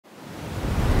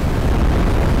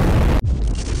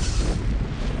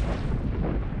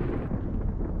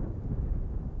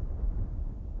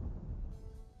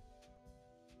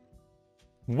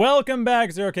Welcome back,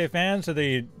 0K fans, to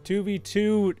the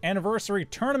 2v2 anniversary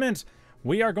tournament.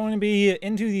 We are going to be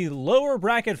into the lower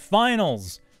bracket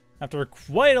finals. After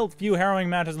quite a few harrowing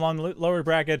matches along the lower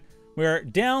bracket, we're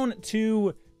down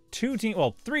to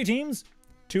three teams.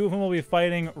 Two of whom will be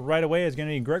fighting right away. Is going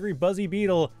to be Gregory Buzzy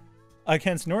Beetle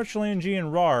against NorthChileanG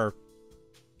and raaar,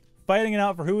 fighting it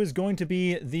out for who is going to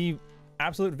be the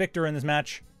absolute victor in this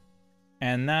match.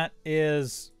 And that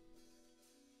is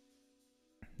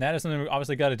something we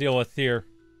obviously got to deal with here.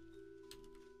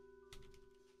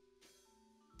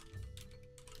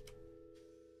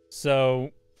 So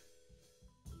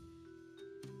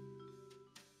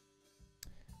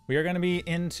we are going to be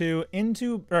into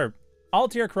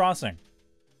Altair Crossing,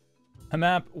 a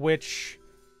map which,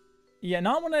 yeah,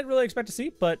 not one I'd really expect to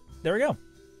see, but there we go.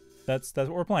 That's what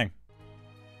we're playing.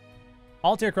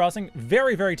 Altair Crossing,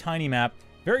 very, very tiny map,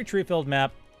 very tree-filled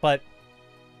map, but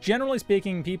generally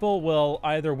speaking, people will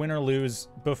either win or lose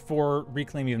before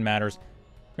reclaim even matters.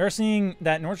 We are seeing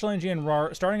that NorthChileanG and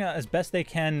raaar starting out as best they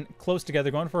can, close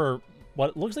together, going for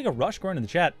what looks like a rush going to the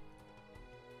chat.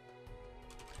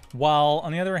 While,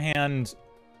 on the other hand,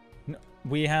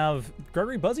 we have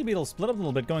Gregory Buzzy Beetle split up a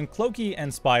little bit, going Cloaky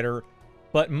and Spider,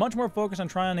 but much more focused on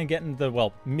trying to get into the,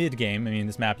 well, mid-game. I mean,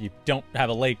 this map, you don't have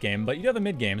a late game, but you do have a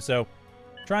mid-game, so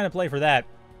trying to play for that.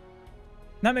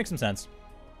 That makes some sense.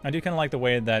 I do kind of like the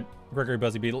way that Gregory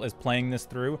Buzzy Beetle is playing this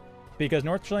through, because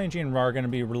NorthChileanG and raaar are going to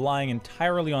be relying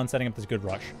entirely on setting up this good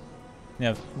rush. You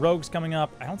have rogues coming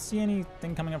up. I don't see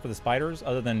anything coming up for the spiders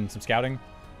other than some scouting.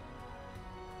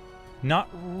 Not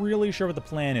really sure what the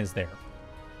plan is there.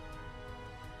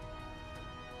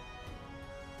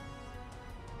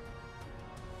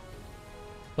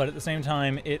 But at the same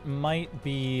time, it might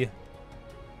be...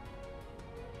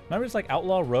 Maybe it's like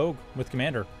Outlaw Rogue with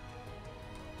Commander.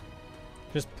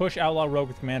 Just push Outlaw Rogue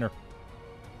with Commander.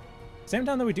 Same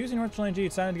time that we do see NorthChileanG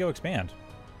deciding to go expand.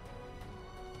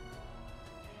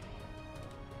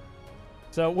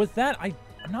 So with that, I'm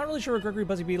not really sure Gregory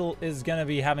Buzzy Beetle is going to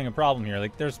be having a problem here.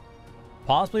 Like, there's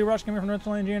possibly a rush coming from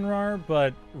NorthChileanG and raaar,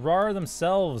 but raaar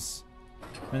themselves,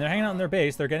 I mean, they're hanging out in their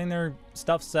base. They're getting their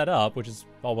stuff set up, which is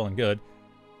all well and good.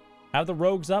 Have the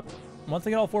rogues up. Once they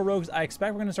get all four rogues, I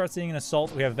expect we're going to start seeing an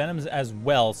assault. We have Venoms as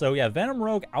well. So yeah, Venom,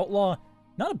 Rogue, Outlaw,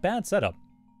 not a bad setup.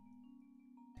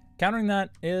 Countering that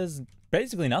is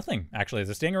basically nothing, actually. There's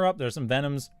a Stinger up, there's some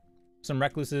Venoms, some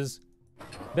Recluses.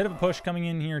 Bit of a push coming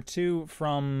in here, too,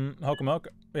 from Hokomoko.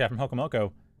 Yeah, from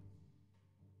Hokomoko.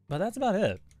 But that's about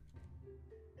it.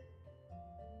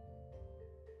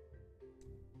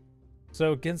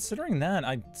 So, considering that,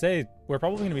 I'd say we're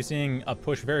probably going to be seeing a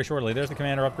push very shortly. There's the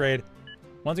Commander upgrade.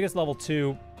 Once it gets to level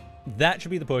 2, that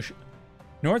should be the push.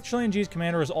 NorthChileanG's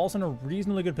Commander is also in a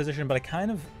reasonably good position, but I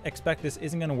kind of expect this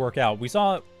isn't going to work out. We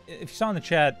saw, if you saw in the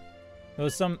chat, there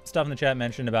was some stuff in the chat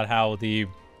mentioned about how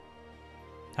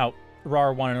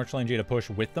raaar wanted NorthChileanG to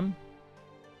push with them.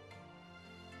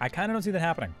 I kind of don't see that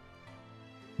happening.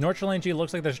 NorthChileanG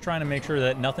looks like they're just trying to make sure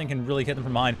that nothing can really hit them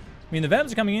from behind. I mean, the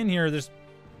Venoms are coming in here. It's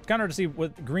kind of hard to see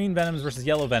with green Venoms versus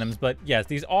yellow Venoms, but yes,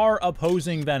 these are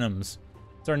opposing Venoms.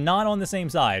 So they're not on the same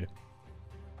side.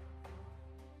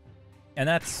 And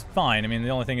that's fine. I mean, the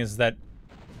only thing is that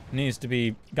needs to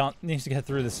get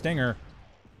through the Stinger,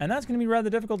 and that's going to be rather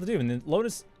difficult to do. And the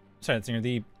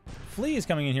the Flea is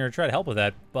coming in here to try to help with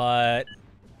that, but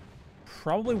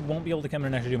probably won't be able to come in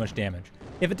and actually do much damage.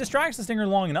 If it distracts the Stinger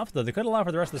long enough, though, they could allow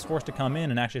for the rest of this force to come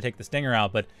in and actually take the Stinger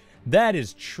out, but that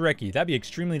is tricky. That'd be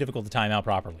extremely difficult to time out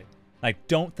properly. I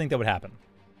don't think that would happen.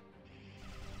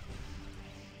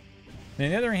 And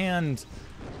on the other hand,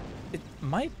 it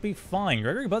might be fine.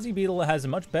 Gregory Buzzy Beetle has a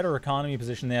much better economy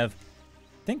position. They have,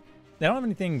 I think, they don't have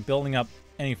anything building up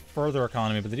any further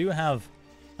economy, but they do have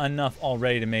enough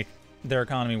already to make their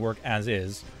economy work as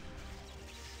is.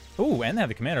 Ooh, and they have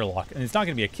the Commander lock. And it's not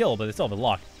going to be a kill, but they still have a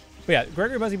lock. But yeah,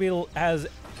 Gregory Buzzy Beetle has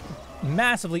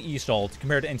massively e-stalled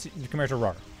compared to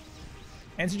raaar.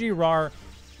 NCG, raaar,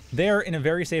 they're in a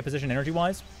very safe position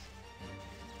energy-wise.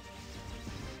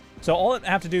 So all they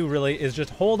have to do, really, is just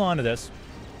hold on to this,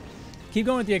 keep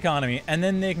going with the economy, and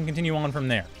then they can continue on from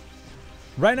there.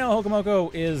 Right now,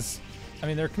 Hokomoko is... I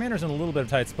mean, their commander's in a little bit of a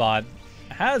tight spot.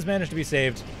 Has managed to be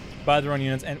saved by their own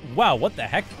units. And wow, what the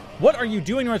heck? What are you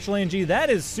doing, NorthChileanG?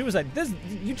 That is suicide.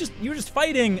 You're just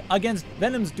fighting against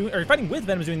Venoms or fighting with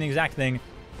Venoms doing the exact thing.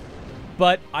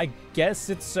 But I guess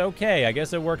it's okay. I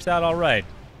guess it works out all right.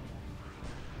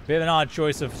 Bit of an odd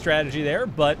choice of strategy there,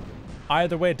 but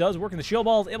either way, it does work. And the shield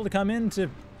ball is able to come in to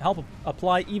help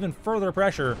apply even further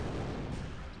pressure,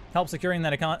 help securing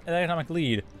that economic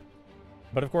lead.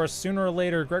 But of course, sooner or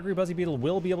later, Gregory Buzzy Beetle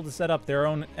will be able to set up their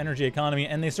own energy economy,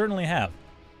 and they certainly have.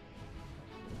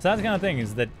 So that's the kind of thing,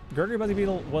 is that Gregory Buzzy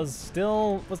Beetle was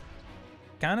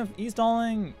kind of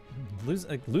e-stalling,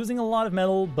 losing a lot of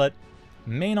metal, but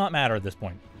may not matter at this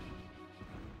point.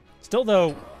 Still,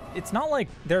 though, it's not like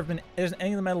there's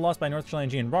any of the metal lost by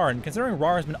NorthChileanG and raaar, and considering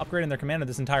raaar has been upgrading their commander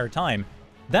this entire time,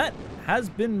 that has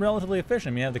been relatively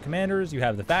efficient. I mean, you have the commanders, you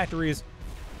have the factories,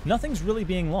 nothing's really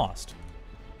being lost.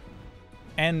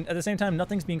 And at the same time,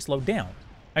 nothing's being slowed down.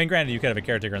 I mean, granted, you could have a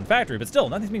caretaker in the factory, but still,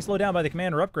 nothing's being slowed down by the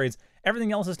commander upgrades.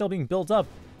 Everything else is still being built up.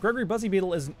 Gregory Buzzy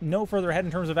Beetle is no further ahead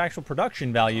in terms of actual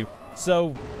production value.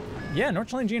 So, yeah,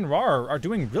 NorthChileanG and raaar are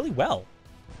doing really well.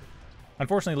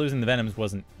 Unfortunately, losing the Venoms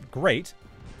wasn't great,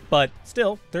 but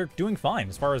still, they're doing fine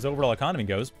as far as overall economy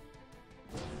goes.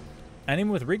 And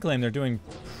even with Reclaim, they're doing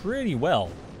pretty well.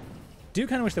 Do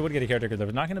kind of wish they would get a caretaker, though.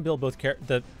 They're not going to build both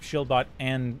the Shield Bot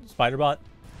and Spider Bot.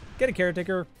 Get a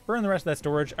caretaker, burn the rest of that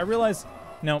storage. I realize,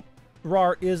 no,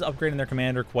 raaar is upgrading their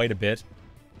commander quite a bit,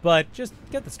 but just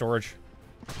get the storage.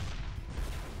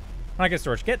 Not get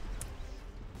storage, get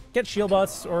shield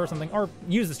bots or something, or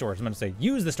use the storage. I'm going to say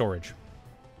use the storage.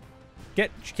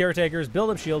 Get caretakers, build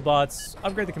up shield bots,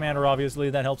 upgrade the commander, obviously,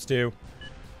 that helps too.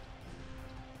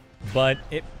 But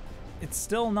it's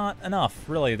still not enough,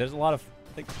 really. There's a lot of,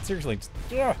 like, seriously, just,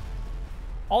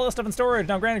 all this stuff in storage.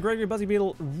 Now, granted, Gregory Buzzy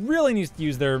Beetle really needs to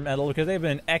use their metal because they've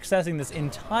been accessing this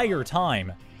entire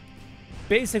time.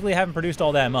 Basically haven't produced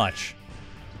all that much.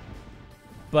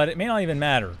 But it may not even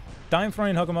matter.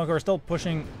 DeinFreund and hokomoko are still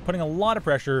putting a lot of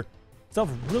pressure. Still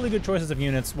have really good choices of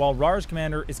units, while raaar's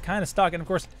commander is kind of stuck. And of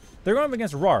course, they're going up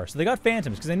against raaar, so they got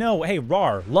phantoms because they know, hey,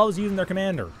 raaar loves using their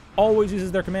commander. Always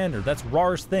uses their commander. That's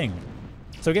raaar's thing.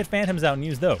 So get phantoms out and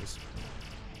use those.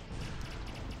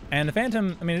 And the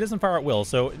phantom, I mean, it doesn't fire at will,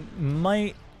 so it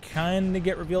might kind of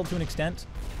get revealed to an extent.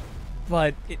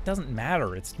 But it doesn't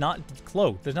matter. It's not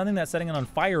cloaked. There's nothing that's setting it on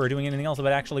fire or doing anything else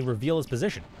but actually reveal its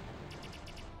position.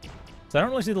 So I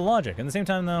don't really see the logic. At the same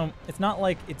time, though, it's not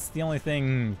like it's the only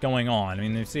thing going on. I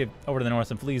mean, you see it over to the north,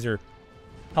 some fleas are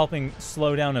helping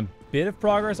slow down a bit of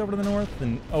progress over to the north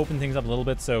and open things up a little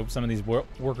bit so some of these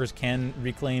workers can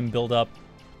reclaim, build up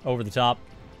over the top.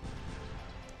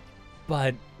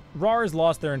 But raaar's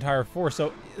lost their entire force,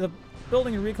 so the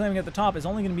building and reclaiming at the top is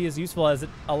only going to be as useful as it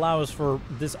allows for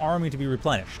this army to be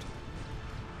replenished.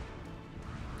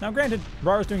 Now, granted,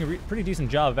 raaar's doing a pretty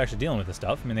decent job of actually dealing with this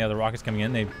stuff. I mean, the other rockets coming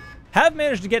in, they have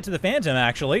managed to get to the Phantom,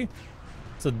 actually.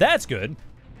 So that's good.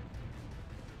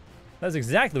 That's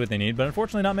exactly what they need, but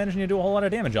unfortunately not managing to do a whole lot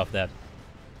of damage off that.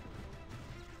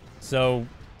 So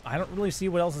I don't really see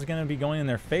what else is going to be going in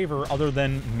their favor other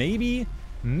than maybe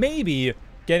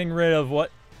getting rid of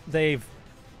what they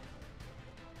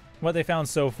found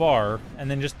so far,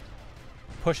 and then just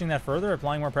pushing that further,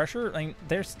 applying more pressure. I mean,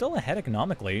 they're still ahead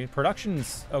economically.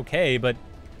 Production's okay, but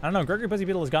I don't know. Gregory Buzzy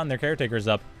Beetle has gotten their caretakers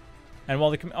up, and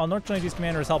while NorthChileanG's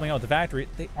commander is helping out with the factory,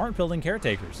 they aren't building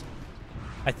caretakers.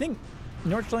 I think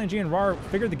NorthChileanG and raaar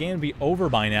figured the game would be over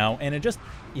by now, and it just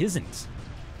isn't.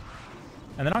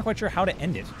 And they're not quite sure how to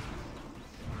end it.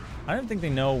 I don't think they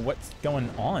know what's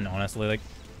going on, honestly. Like,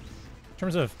 in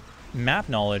terms of map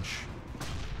knowledge,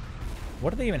 what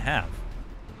do they even have?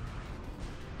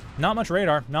 Not much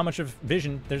radar, not much of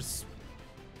vision. There's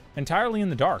entirely in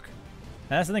the dark.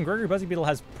 And that's the thing, Gregory Buzzy Beetle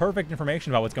has perfect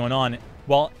information about what's going on,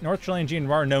 while NorthChileanG and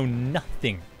raaar know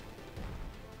nothing.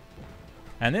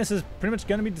 And this is pretty much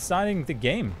going to be deciding the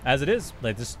game, as it is.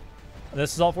 Like, this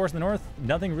is all force in the north.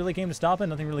 Nothing really came to stop it.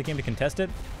 Nothing really came to contest it.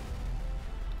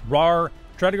 raaar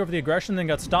tried to go for the aggression, then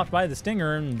got stopped by the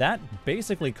Stinger, and that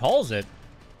basically calls it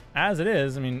as it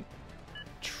is. I mean,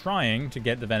 trying to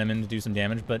get the Venom in to do some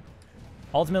damage, but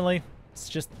ultimately, it's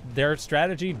just their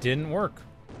strategy didn't work.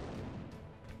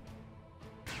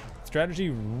 Strategy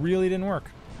really didn't work.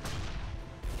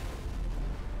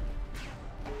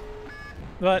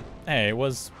 But, hey, it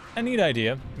was a neat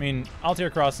idea. I mean, Altair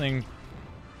crossing,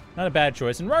 not a bad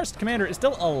choice. And raaar's commander is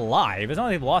still alive. It's not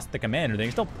like they've lost the commander. They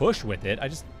can still push with it. I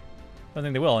just don't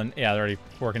think they will. And yeah, they're already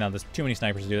working on this. Too many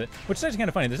snipers to do it. Which is actually kind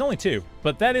of funny. There's only 2,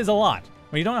 but that is a lot.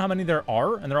 When you don't know how many there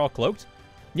are, and they're all cloaked,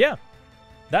 yeah,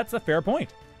 that's a fair point.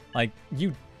 Like,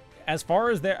 as far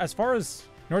as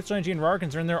NorthChileanG and raaar are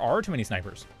concerned, there are too many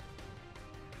snipers.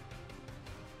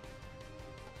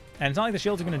 And it's not like the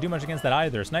shields are going to do much against that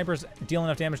either. Snipers deal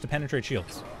enough damage to penetrate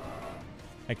shields.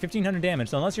 Like 1,500 damage.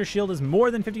 So unless your shield is more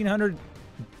than 1,500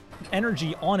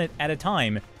 energy on it at a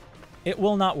time, it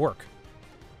will not work.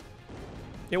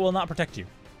 It will not protect you.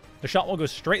 The shot will go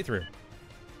straight through.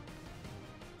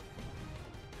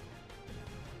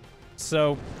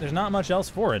 So there's not much else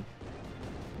for it.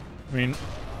 I mean,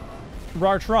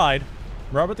 raaar tried.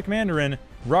 raaar put the commander in.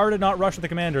 raaar did not rush with the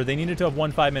commander. They needed to have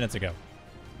won 5 minutes ago.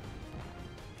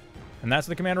 And that's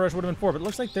what the commander rush would have been for. But it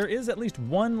looks like there is at least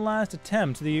one last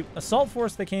attempt. The assault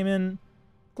force that came in,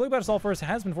 Cloaky assault force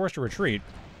has been forced to retreat.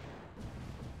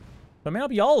 But it may not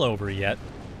be all over yet.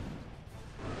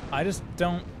 I just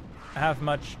don't have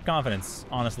much confidence,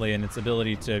 honestly, in its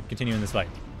ability to continue in this fight.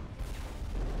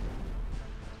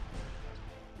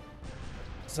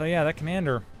 So yeah, that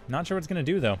commander, not sure what it's going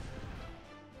to do, though.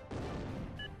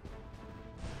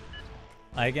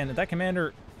 Again, that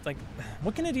commander, like,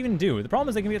 what can it even do? The problem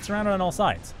is they can get surrounded on all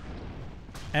sides.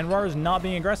 And raaar is not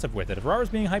being aggressive with it. If raaar is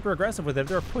being hyper-aggressive with it, if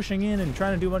they're pushing in and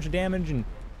trying to do a bunch of damage and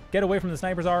get away from the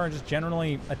snipers are and just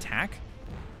generally attack,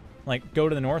 like, go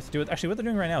to the north, do it. Actually, what they're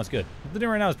doing right now is good. What they're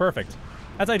doing right now is perfect.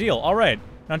 That's ideal. All right.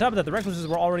 And on top of that, the recluses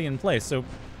were already in place, so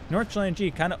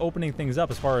NorthChileanG kind of opening things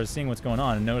up as far as seeing what's going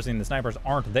on and noticing the snipers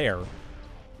aren't there.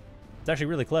 It's actually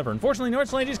really clever. Unfortunately,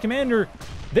 NorthChileanG's commander,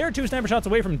 they're 2 sniper shots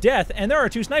away from death, and there are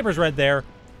 2 snipers right there,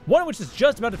 one of which is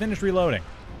just about to finish reloading.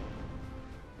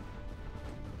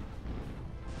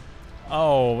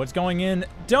 Oh, what's going in?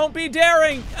 Don't be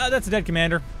daring! That's a dead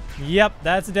commander. Yep,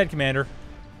 that's a dead commander.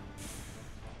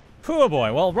 Oh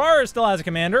boy. Well, raaar still has a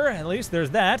commander. At least there's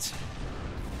that.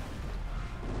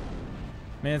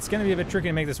 I mean, it's going to be a bit tricky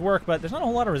to make this work, but there's not a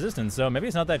whole lot of resistance, so maybe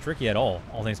it's not that tricky at all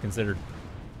things considered.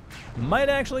 Might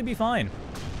actually be fine.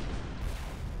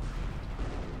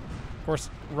 Of course,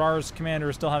 raaar's commander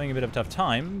is still having a bit of a tough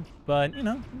time, but, you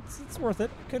know, it's worth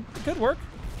it. Could work.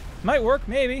 Might work,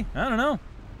 maybe. I don't know.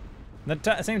 At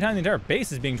the same time, the entire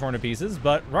base is being torn to pieces,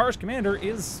 but raaar's commander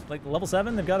is, like, level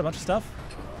 7. They've got a bunch of stuff.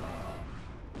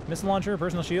 Missile launcher,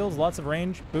 personal shields, lots of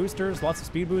range boosters, lots of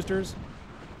speed boosters.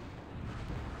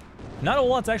 Not a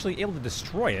lot's actually able to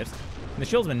destroy it. And the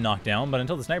shield's been knocked down, but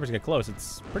until the snipers get close,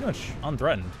 it's pretty much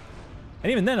unthreatened.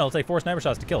 And even then, it'll take 4 sniper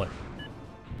shots to kill it.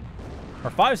 Or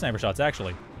 5 sniper shots,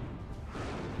 actually.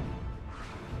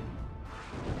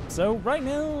 So, right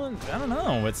now, I don't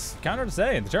know. It's kind of hard to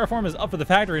say. The terraform is up for the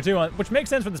factory, too, which makes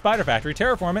sense for the spider factory.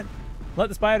 Terraform it, let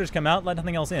the spiders come out, let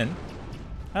nothing else in.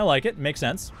 I like it. Makes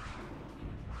sense.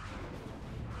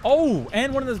 Oh,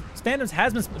 and one of the phantoms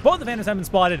has been, both the phantoms have been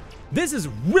spotted. This is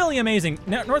really amazing.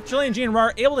 Now, NorthChileanG and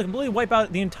raaar able to completely wipe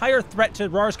out the entire threat to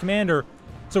raaar's commander.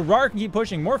 So raaar can keep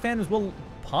pushing. More phantoms will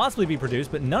possibly be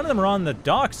produced, but none of them are on the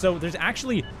dock, so there's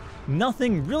actually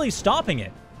nothing really stopping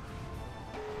it.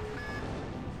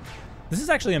 This is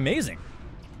actually amazing.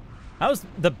 That was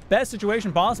the best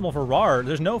situation possible for raaar.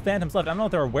 There's no phantoms left. I don't know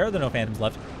if they're aware there are no phantoms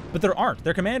left, but there aren't.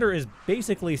 Their commander is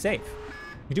basically safe.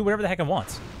 He can do whatever the heck it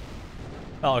wants.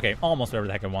 Oh, okay, almost whatever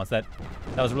the heck it wants. That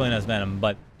was really nice Venom,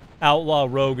 but Outlaw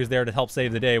Rogue is there to help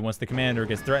save the day once the commander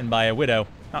gets threatened by a Widow.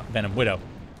 Not Venom, Widow.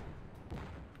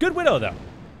 Good Widow, though.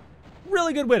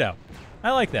 Really good Widow.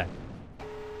 I like that.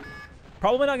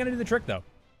 Probably not going to do the trick, though.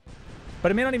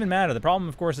 But it may not even matter. The problem,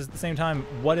 of course, is at the same time,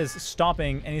 what is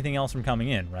stopping anything else from coming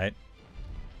in, right?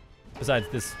 Besides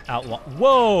this Outlaw.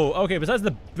 Whoa! Okay, besides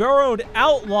the burrowed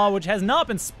Outlaw, which has not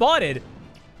been spotted,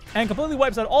 and completely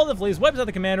wipes out all the fleas, wipes out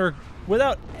the commander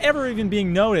without ever even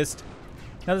being noticed.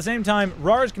 Now, at the same time,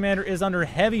 raaar's commander is under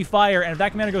heavy fire, and if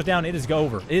that commander goes down, it is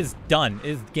over. It is done. It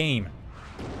is game.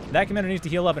 That commander needs to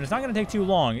heal up, and it's not going to take too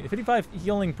long. 55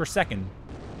 healing per second.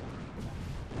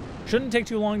 Shouldn't take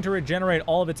too long to regenerate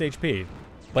all of its HP,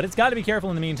 but it's got to be careful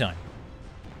in the meantime.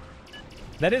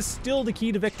 That is still the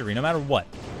key to victory, no matter what.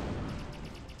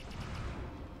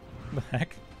 What the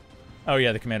heck? Oh,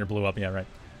 yeah, the commander blew up. Yeah, right.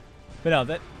 But no,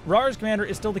 that raaar's commander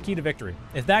is still the key to victory.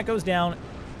 If that goes down,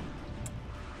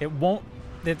 it won't...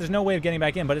 There's no way of getting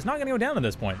back in, but it's not going to go down at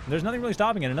this point. There's nothing really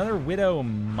stopping it. Another Widow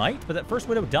might, but that first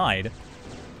Widow died.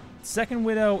 Second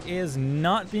Widow is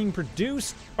not being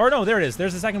produced. Or no, there it is.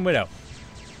 There's the second Widow.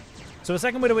 So the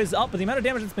second Widow is up, but the amount of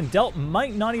damage that's been dealt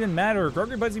might not even matter.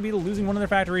 Gregory Buzzy Beetle losing one of their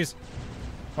factories,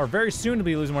 or very soon to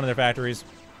be losing one of their factories.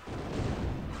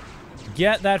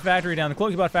 Get that factory down. The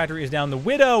Cloaky factory is down. The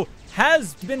Widow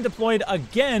has been deployed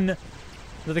again,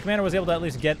 so the commander was able to at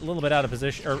least get a little bit out of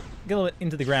position, or get a little bit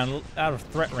into the ground, out of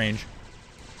threat range.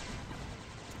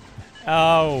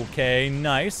 Okay,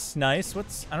 nice, nice.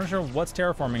 I'm not sure what's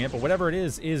terraforming it, but whatever it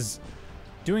is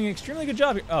doing an extremely good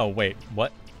job. Oh, wait,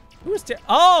 what? Who is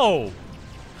Oh!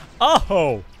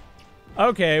 Oh!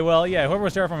 Okay, well, yeah, whoever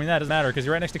was terraforming that doesn't matter, because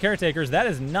you're right next to caretakers. That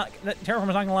terraform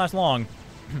is not going to last long.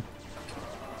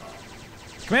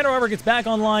 Commander, however, gets back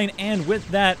online, and with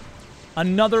that,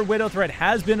 another Widow threat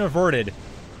has been averted.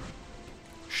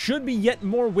 Should be yet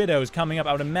more Widows coming up,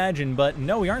 I would imagine, but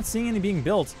no, we aren't seeing any being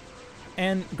built.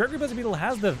 And Gregory Buzzy Beetle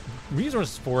has the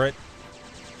resources for it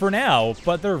for now,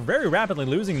 but they're very rapidly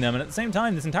losing them, and at the same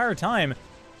time, this entire time,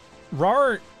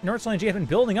 raaar, NorthChileanG have been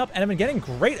building up and have been getting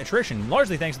great attrition,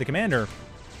 largely thanks to the commander.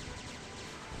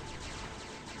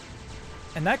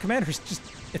 And that commander's just,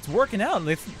 it's working out.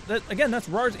 Again, that's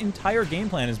raaar's entire game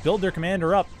plan, is build their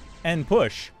commander up and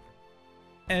push.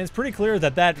 And it's pretty clear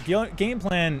that that game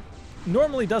plan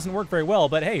normally doesn't work very well,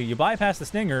 but hey, you bypass the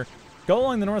Stinger, go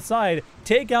along the north side,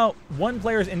 take out one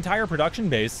player's entire production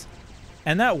base,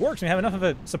 and that works. We have enough of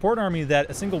a support army that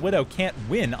a single Widow can't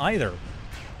win either.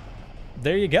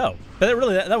 There you go. But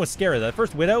that was scary. That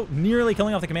first Widow nearly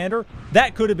killing off the commander,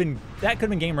 that could have been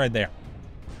game right there.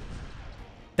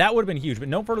 That would have been huge, but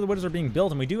no further Widows are being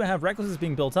built, and we do have Recklesses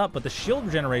being built up, but the shield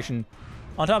regeneration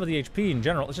on top of the HP in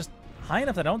general is just high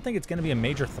enough that I don't think it's going to be a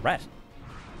major threat.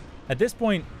 At this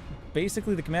point,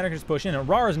 basically the commander can just push in, and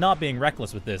raaar is not being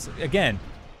reckless with this. Again,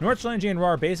 NorthChileanG and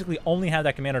raaar basically only have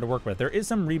that commander to work with. There is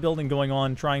some rebuilding going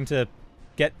on, trying to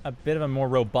get a bit of a more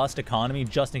robust economy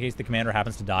just in case the commander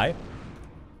happens to die.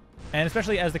 And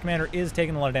especially as the commander is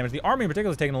taking a lot of damage. The army in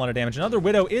particular is taking a lot of damage. Another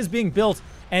Widow is being built,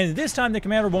 and this time the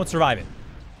commander won't survive it.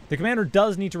 The commander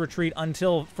does need to retreat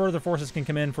until further forces can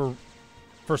come in for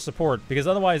support, because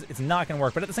otherwise it's not going to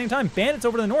work. But at the same time, bandits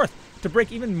over to the north to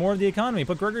break even more of the economy,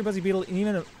 put Gregory Buzzy Beetle in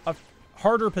even a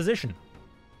harder position.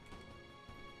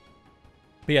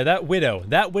 But yeah, that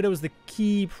Widow is the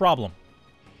key problem.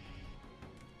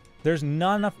 There's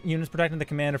not enough units protecting the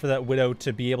commander for that Widow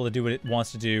to be able to do what it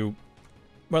wants to do.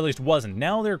 Well, at least wasn't.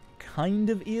 Now there kind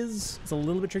of is. It's a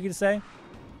little bit tricky to say.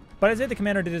 But I'd say the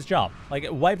commander did his job. Like,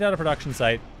 it wiped out a production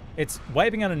site. It's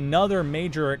wiping out another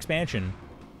major expansion.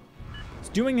 It's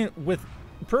doing it with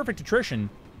perfect attrition,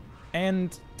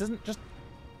 and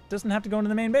doesn't have to go into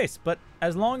the main base. But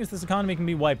as long as this economy can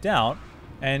be wiped out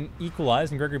and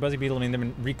equalized, and Gregory Buzzy Beetle, I mean, they've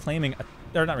been reclaiming,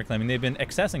 or not reclaiming, they've been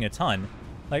accessing a ton.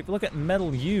 Like, look at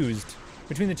metal used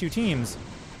between the two teams.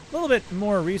 A little bit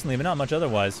more recently, but not much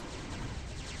otherwise.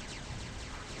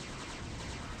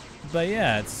 But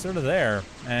yeah, it's sort of there,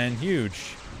 and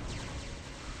huge.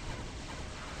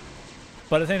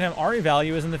 But at the same time, RE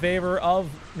value is in the favor of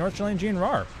NorthChileanG and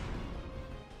raaar.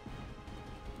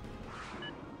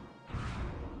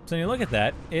 So when you look at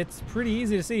that, it's pretty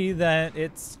easy to see that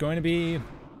it's going to be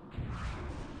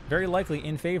very likely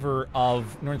in favor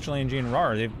of NorthChileanG and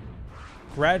raaar. They've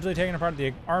gradually taken apart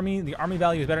the army. The army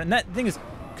value is better. And that thing is,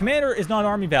 commander is not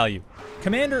army value.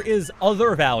 Commander is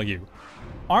other value.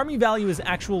 Army value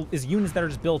is units that are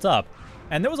just built up.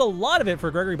 And there was a lot of it for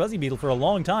Gregory Buzzy Beetle for a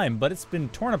long time, but it's been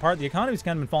torn apart. The economy's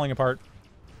kind of been falling apart.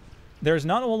 There's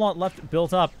not a whole lot left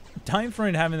built up.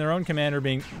 DeinFreund having their own commander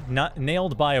being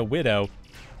nailed by a Widow.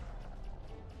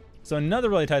 So another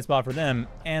really tight spot for them.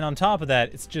 And on top of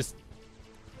that, it's just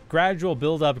gradual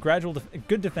build-up,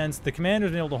 good defense. The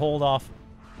commander's been able to hold off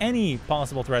any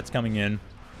possible threats coming in.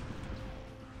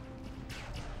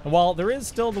 And while there is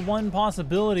still the one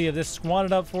possibility of this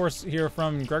squatted up force here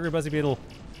from Gregory Buzzy Beetle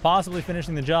possibly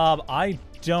finishing the job, I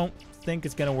don't think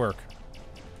it's going to work.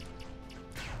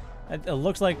 It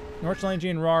looks like NorthChileanG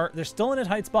and raaar, they're still in a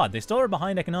tight spot. They still are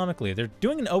behind economically. They're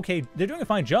doing a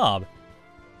fine job.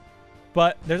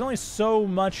 But there's only so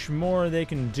much more they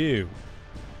can do.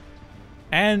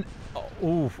 And,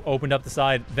 opened up the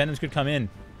side. Venoms could come in.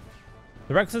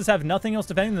 The Recklesses have nothing else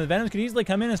defending them. The Venoms could easily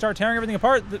come in and start tearing everything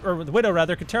apart. Or the Widow,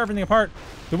 rather, could tear everything apart.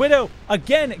 The Widow,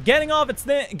 again, getting off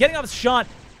its shot,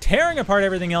 tearing apart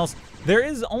everything else. There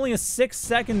is only a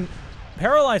 6-second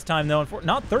paralyzed time, though.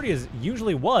 Not 30 as it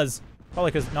usually was.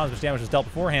 Probably because not as much damage was dealt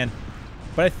beforehand.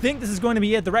 But I think this is going to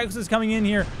be it. The Recklesses coming in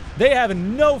here. They have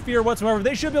no fear whatsoever.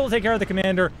 They should be able to take care of the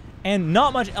commander. And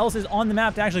not much else is on the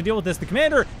map to actually deal with this. The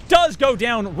commander does go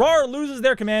down. raaar loses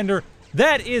their commander.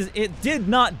 That is, it did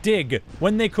not dig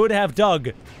when they could have dug.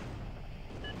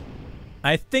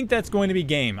 I think that's going to be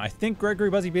game. I think Gregory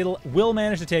Buzzy Beetle will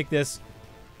manage to take this.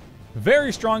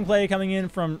 Very strong play coming in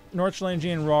from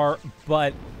NorthChileanG and raaar,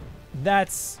 but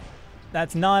that's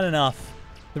not enough.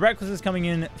 The Recklesses coming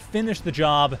in, finish the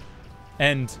job,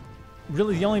 and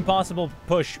really the only possible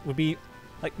push would be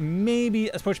like maybe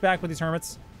a push back with these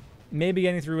Hermits. Maybe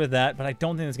getting through with that, but I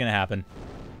don't think it's going to happen.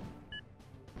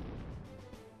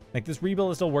 Like, this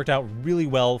rebuild has still worked out really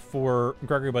well for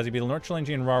Gregory Buzzy Beetle.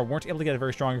 NorthChileanG and raaar weren't able to get a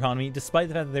very strong economy, despite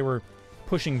the fact that they were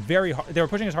pushing very hard. They were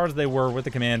pushing as hard as they were with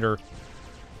the commander.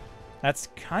 That's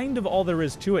kind of all there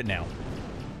is to it now.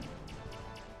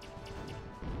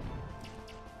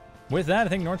 With that, I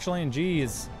think NorthChileanG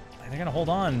is... they're going to hold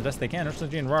on the best they can.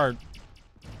 NorthChileanG and raaar,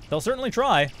 they'll certainly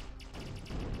try.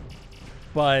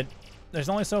 But there's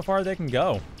only so far they can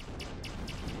go.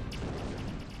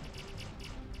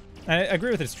 I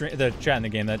agree with the chat in the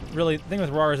game that really the thing with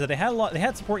raaar is that they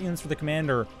had support units for the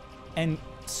commander and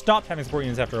stopped having support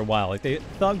units after a while. Like, they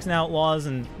thugs and outlaws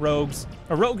and rogues,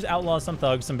 or rogues, outlaws, some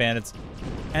thugs, some bandits,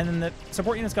 and then the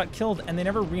support units got killed and they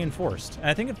never reinforced. And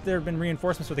I think if there had been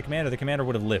reinforcements for the commander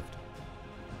would have lived.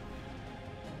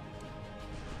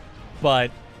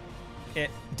 but it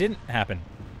didn't happen.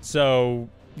 So,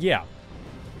 yeah.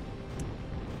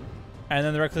 And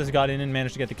then the Reckless got in and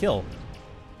managed to get the kill.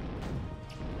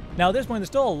 Now, at this point, there's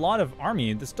still a lot of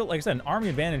army. There's still, like I said, an army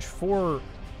advantage for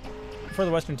the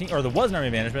Western team, or there was an army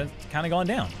advantage, but it's kind of gone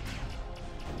down.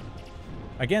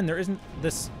 Again, there isn't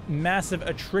this massive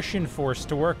attrition force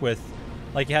to work with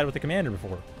like you had with the Commander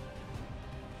before.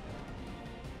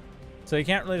 So you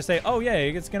can't really just say, oh, yeah,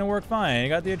 it's going to work fine. You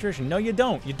got the attrition. No, you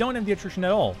don't. You don't have the attrition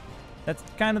at all. That's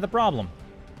kind of the problem.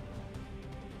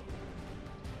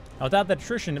 Now, without that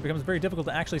attrition, it becomes very difficult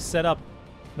to actually set up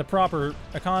the proper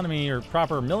economy or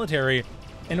proper military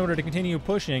in order to continue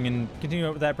pushing and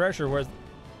continue with that pressure, whereas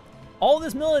all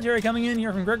this military coming in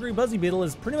here from Gregory Buzzy Beetle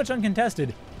is pretty much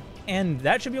uncontested, and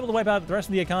that should be able to wipe out the rest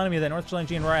of the economy that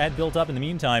NorthChileanG and raaar had built up in the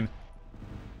meantime.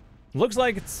 Looks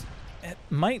like it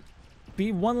might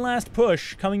be one last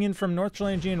push coming in from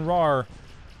NorthChileanG and raaar,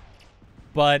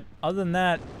 but other than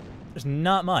that, there's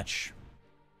not much.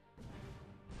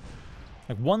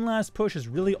 Like, one last push is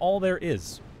really all there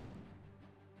is.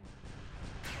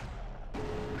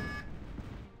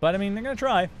 But, I mean, they're going to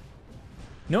try.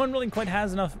 No one really quite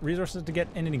has enough resources to get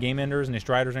any game enders and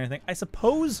striders or anything. I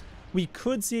suppose we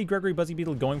could see Gregory Buzzy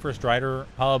Beetle going for a strider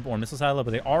hub or missile silo, but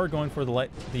they are going for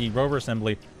the rover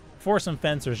assembly for some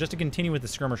fencers just to continue with the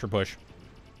skirmisher push.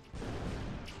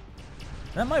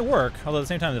 That might work, although at the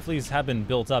same time the fleets have been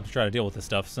built up to try to deal with this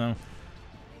stuff, so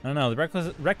I don't know.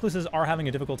 The Recluses are having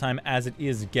a difficult time as it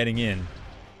is getting in.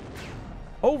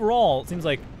 Overall, it seems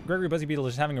like Gregory Buzzy Beetle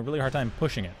is just having a really hard time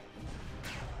pushing it.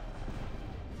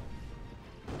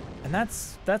 And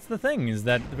that's the thing, is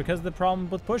that because of the problem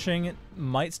with pushing, it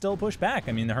might still push back.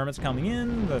 I mean, the Hermit's coming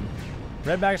in, the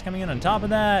Redback's coming in on top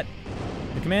of that,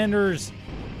 the Commander's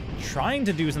trying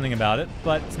to do something about it,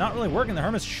 but it's not really working. The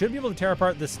Hermits should be able to tear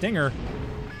apart this Stinger.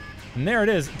 And there it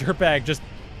is, Dirtbag just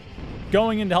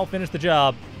going in to help finish the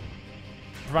job,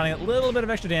 providing a little bit of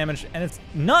extra damage, and it's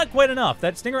not quite enough.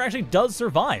 That Stinger actually does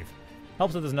survive.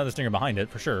 Helps that there's another Stinger behind it,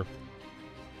 for sure.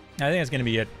 I think that's going to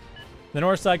be it. The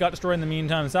north side got destroyed in the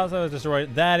meantime. The south side was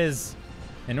destroyed. That is...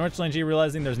 And NorthChileanG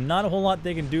realizing there's not a whole lot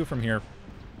they can do from here.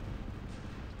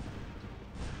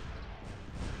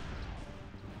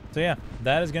 So yeah,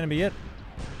 that is going to be it.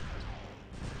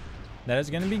 That is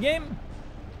going to be game.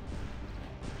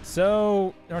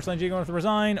 So, NorthChileanG going for the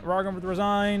resign. raaar going for the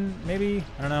resign. Maybe.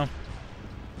 I don't know.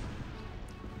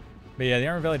 But yeah, the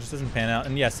armor value just doesn't pan out.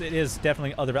 And yes, it is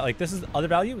definitely other value. Like, this is other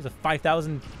value. It was a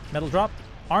 5,000 metal drop.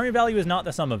 Army value is not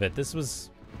the sum of it. This was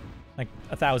like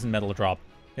 1,000 metal drop.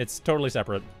 It's totally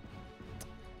separate.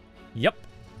 Yep.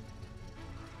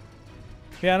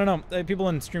 Yeah, I don't know. People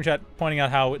in stream chat pointing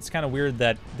out how it's kind of weird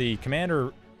that the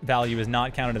commander value is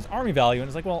not counted as army value. And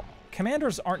it's like, well,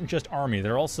 commanders aren't just army.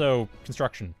 They're also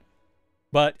construction.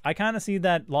 But I kind of see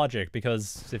that logic,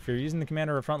 because if you're using the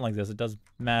commander up front like this, it does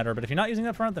matter. But if you're not using it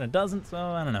up front, then it doesn't. So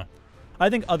I don't know. I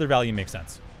think other value makes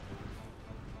sense.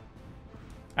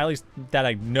 At least that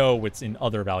I know it's in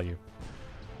other value.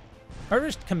 Or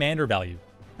just commander value.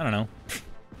 I don't know.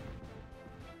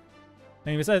 I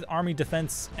mean, besides army,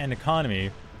 defense, and economy,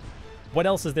 what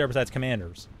else is there besides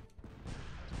commanders?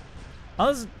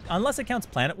 Unless it counts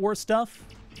planet war stuff,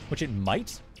 which it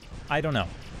might. I don't know.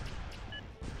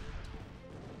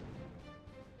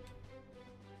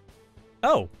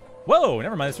 Oh. Whoa,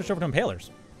 never mind. I switched over to impalers.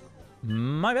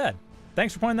 My bad.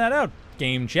 Thanks for pointing that out,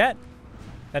 game chat.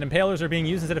 That impalers are being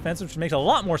used as a defensive, which makes a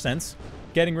lot more sense.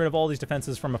 Getting rid of all these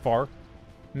defenses from afar.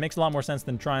 It makes a lot more sense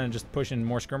than trying to just push in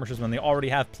more skirmishers when they already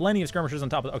have plenty of skirmishers on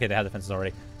top of... Okay, they have defenses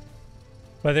already.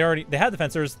 But they have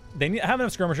defensors. They have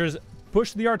enough skirmishers.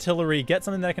 Push the artillery. Get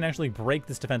something that can actually break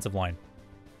this defensive line.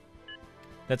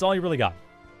 That's all you really got.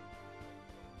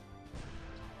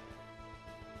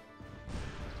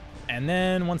 And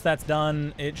then once that's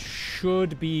done, it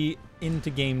should be into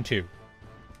game 2.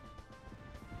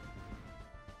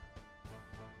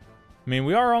 I mean,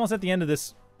 we are almost at the end of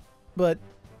this, but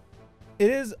it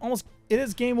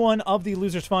is game 1 of the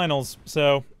losers finals.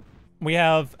 So we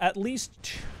have at least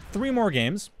 3 more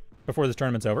games before this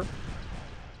tournament's over.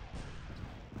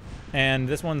 And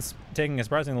this one's taking a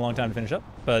surprisingly long time to finish up.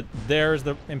 But there's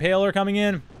the Impaler coming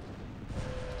in.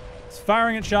 It's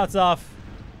firing its shots off.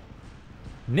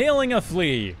 Nailing a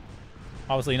flea.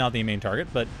 Obviously not the main target,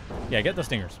 but yeah, get those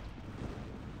stingers.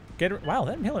 Wow,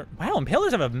 that Impaler... Wow,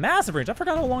 Impalers have a massive range. I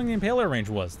forgot how long the Impaler range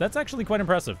was. That's actually quite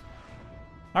impressive.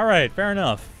 Alright, fair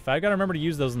enough. I gotta remember to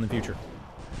use those in the future.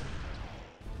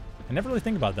 I never really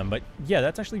think about them, but yeah,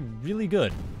 that's actually really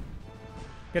good.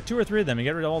 Get 2 or 3 of them and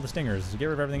get rid of all the stingers. Get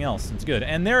rid of everything else. It's good.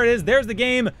 And there it is. There's the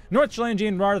game. NorthChileanG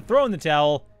and raaar throwing the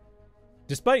towel.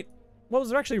 Despite what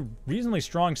was actually a reasonably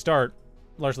strong start.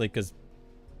 largely because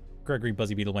Gregory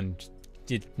Buzzy Beetle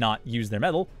did not use their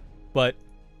metal, but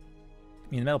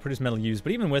I mean, the metal produced metal used,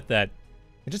 but even with that,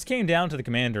 it just came down to the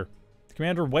commander. The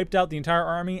commander wiped out the entire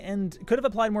army and could have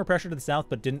applied more pressure to the south,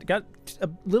 but didn't. Got a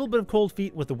little bit of cold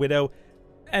feet with the Widow,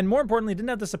 and more importantly, didn't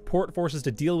have the support forces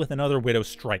to deal with another Widow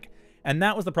strike. And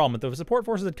that was the problem. If the support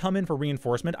forces had come in for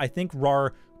reinforcement, I think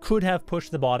raaar could have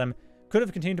pushed the bottom, could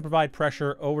have continued to provide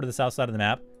pressure over to the south side of the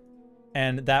map,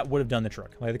 and that would have done the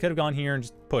trick. Like, they could have gone here and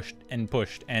just pushed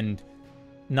and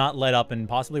not let up and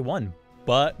possibly won,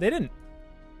 but they didn't.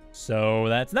 So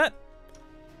that's that.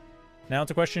 Now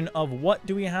it's a question of what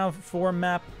do we have for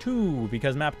map 2,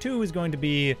 because map 2 is going to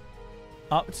be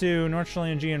up to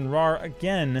NorthChileanG and raaar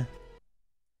again.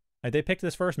 Like, they picked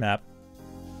this first map,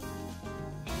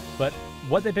 but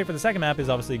what they pick for the second map is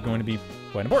obviously going to be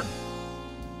quite important.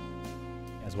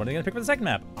 As what are they going to pick for the second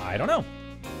map? I don't know.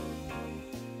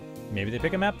 Maybe they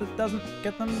pick a map that doesn't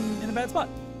get them in a bad spot.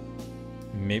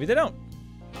 Maybe they don't.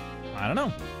 I don't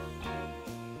know.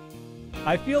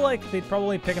 I feel like they'd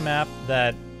probably pick a map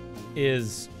that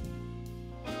is...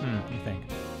 let me think.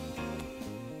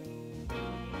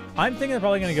 I'm thinking they're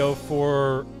probably going to go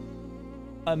for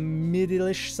a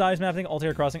middle-ish size map. I think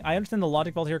Altair Crossing. I understand the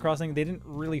logic of Altair Crossing. They didn't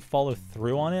really follow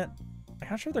through on it. I'm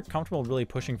not sure they're comfortable really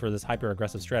pushing for this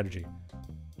hyper-aggressive strategy.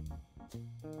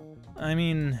 I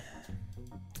mean...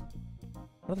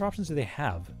 what other options do they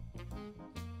have?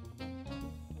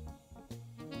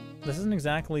 This isn't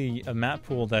exactly a map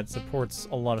pool that supports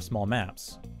a lot of small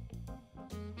maps.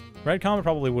 Red Comet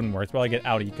probably wouldn't work. They'll probably get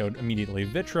out-ecoed immediately.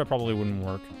 Vittra probably wouldn't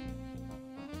work.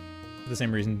 For the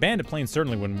same reason. Bandit Plains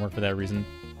certainly wouldn't work for that reason.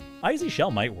 Icy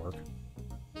Shell might work.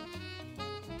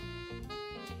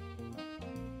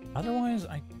 Otherwise,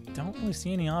 I don't really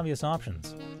see any obvious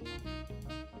options.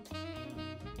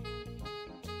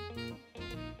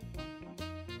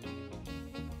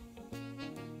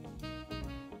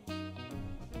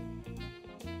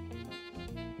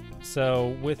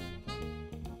 So, with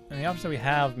the options that we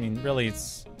have, I mean, really,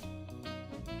 it's...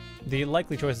 the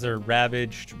likely choices are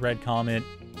Ravaged, Red Comet,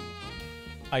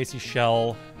 Icy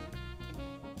Shell,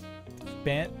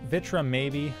 Vittra,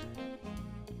 maybe.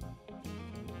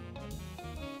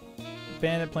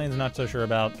 Bandit Plains, not so sure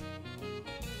about.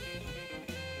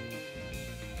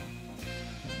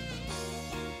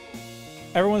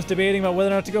 Everyone's debating about whether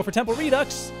or not to go for Temple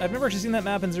Redux. I've never actually seen that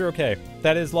map in 0K.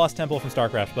 That is Lost Temple from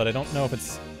StarCraft, but I don't know if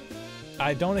it's...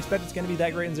 I don't expect it's going to be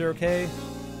that great in 0K.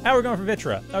 Now we're going for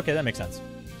Vittra. Okay, that makes sense.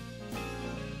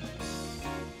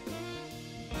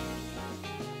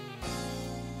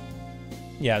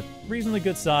 Yeah, reasonably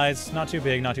good size. Not too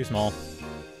big, not too small.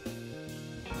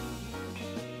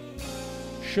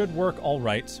 Should work all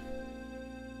right.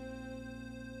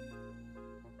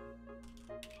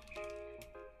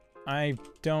 I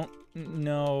don't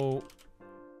know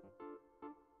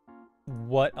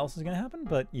what else is going to happen,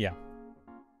 but yeah.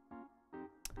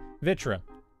 Vittra.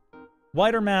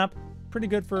 Wider map. Pretty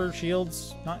good for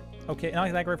shields. Not okay,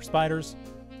 not that great for spiders.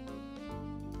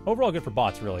 Overall good for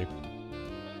bots, really.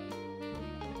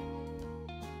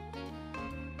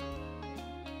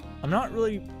 I'm not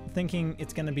really thinking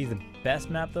it's going to be the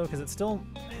best map, though, because it's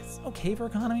okay for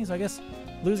economy, so I guess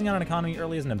losing out on economy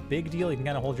early isn't a big deal. You can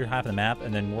kind of hold your half of the map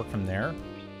and then work from there.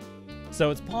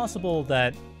 So it's possible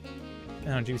that, you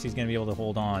know, Juicy's going to be able to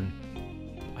hold on.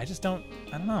 I don't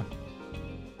know.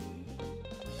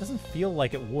 It doesn't feel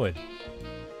like it would.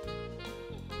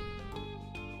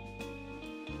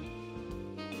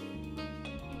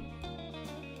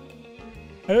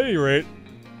 At any rate,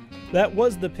 that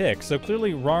was the pick. So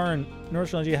clearly raaar and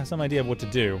NorthChileanG have some idea of what to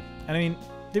do. And I mean,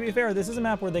 to be fair, this is a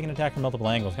map where they can attack from multiple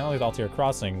angles, kind of like Altair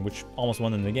Crossing, which almost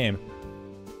won them the game.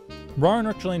 raaar and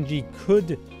NorthChileanG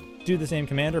could do the same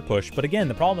commander push, but again,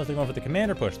 the problem is they're going for the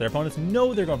commander push. Their opponents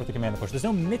know they're going for the commander push. There's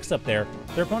no mix-up there.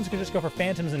 Their opponents can just go for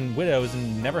Phantoms and Widows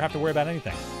and never have to worry about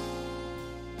anything.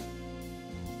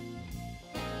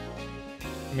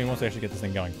 I mean, once they actually get this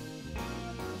thing going.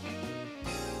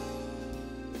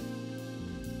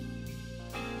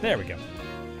 There we go.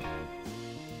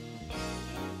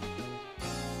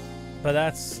 But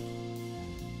that's...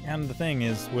 and the thing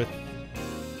is, with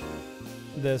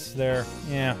this there,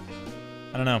 yeah,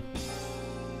 I don't know.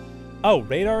 Oh,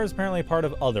 radar is apparently a part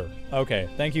of other. Okay,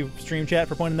 thank you, Stream Chat,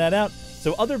 for pointing that out.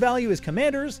 So other value is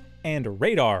commanders and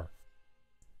radar.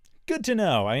 Good to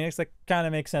know. I mean, that kind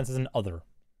of makes sense as an other.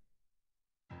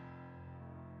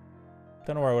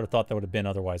 Don't know where I would have thought that would have been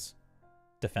otherwise.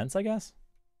 Defense, I guess?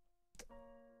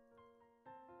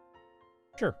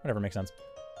 Sure, whatever makes sense.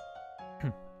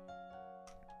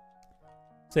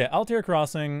 So yeah, Altair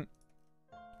Crossing.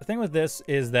 The thing with this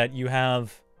is that you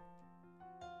have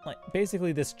like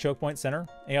basically this choke point center.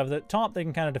 You have the top they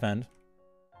can kind of defend.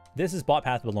 This is bot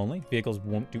path but only. Vehicles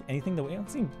won't do anything.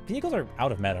 Vehicles are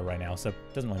out of meta right now, so it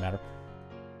doesn't really matter.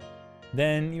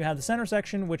 Then you have the center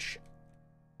section, which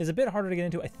is a bit harder to get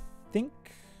into. I think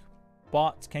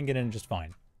bots can get in just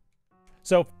fine.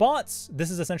 So bots, this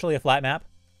is essentially a flat map.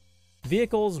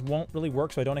 Vehicles won't really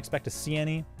work, so I don't expect to see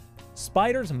any.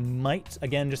 Spiders might,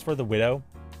 again, just for the Widow.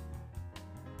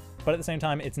 But at the same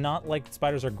time, it's not like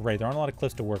spiders are great. There aren't a lot of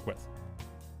cliffs to work with.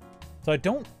 So I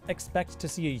don't expect to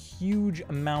see a huge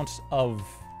amount of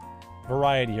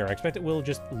variety here. I expect it will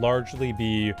just largely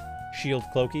be shield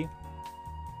Cloaky.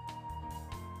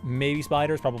 Maybe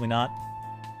spiders, probably not.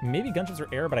 Maybe gunships or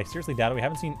air, but I seriously doubt it. We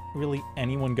haven't seen really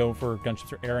anyone go for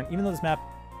gunships or air. And even though this map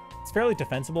is fairly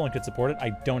defensible and could support it,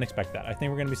 I don't expect that. I think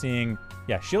we're going to be seeing,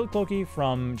 yeah, shield Cloaky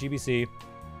from GBC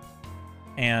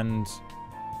and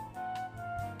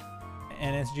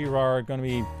NCG raaar are going to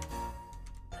be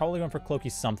probably going for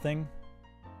Cloaky something.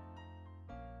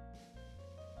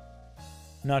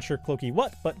 Not sure Cloaky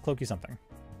what, but Cloaky something.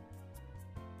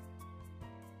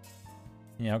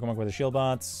 Yeah, hokomoko with the shield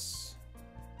bots.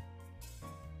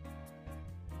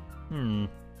 Are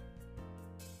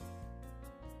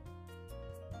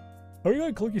we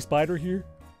going Cloaky Spider here?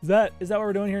 Is that what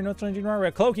we're doing here in NorthChileanG and raaar? We're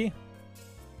at Cloaky.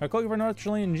 Our Cloaky for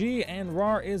NorthChileanG, and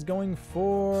raaar is going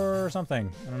for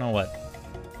something. I don't know what.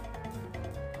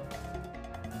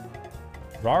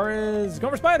 raaar is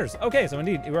going for spiders. Okay, so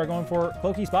indeed, we are going for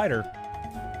Cloaky Spider.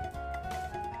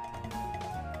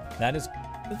 That is...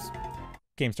 Oops.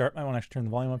 Game start. I want to actually turn the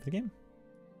volume up for the game.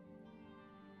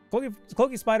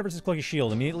 Cloaky Spider versus Cloaky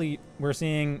Shield. Immediately, we're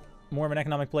seeing more of an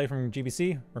economic play from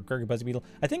GBC, or Gregory Buzzy Beetle.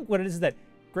 I think what it is that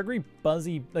Gregory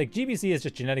Buzzy... Like, GBC is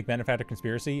just Genetic Benefactor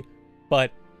Conspiracy,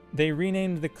 but they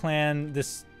renamed the clan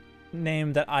this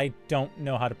name that I don't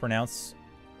know how to pronounce.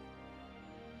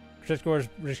 Gregor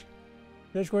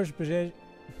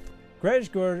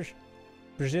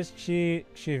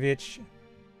Brzezinskiewicz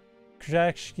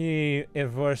Kraszki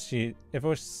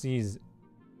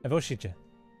Ewosice.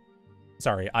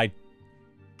 Sorry,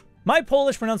 my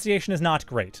Polish pronunciation is not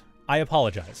great. I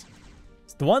apologize.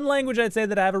 It's the one language I'd say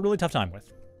that I have a really tough time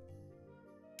with.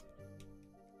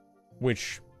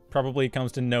 Which probably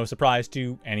comes to no surprise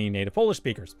to any native Polish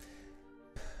speakers.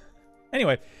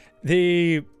 Anyway,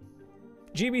 the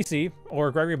GBC, or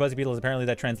Gregory Buzzy Beetle, is apparently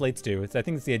that translates to. I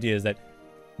think it's the idea is that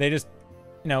they just,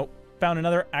 found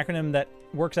another acronym that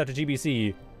works out to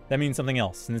GBC that means something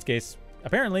else. In this case,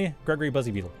 apparently, Gregory Buzzy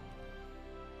Beetle.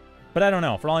 But I don't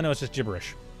know. For all I know, it's just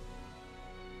gibberish.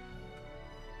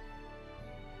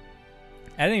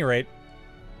 At any rate,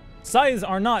 scythes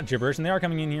are not gibberish, and they are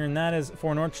coming in here, and that is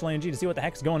for NorthChileanG to see what the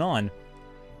heck's going on.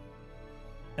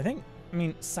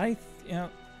 Scythe,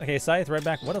 okay, Scythe,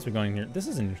 Redback, what else are we going in here? This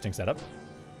is an interesting setup.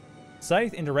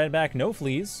 Scythe into Redback, no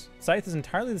fleas. Scythe is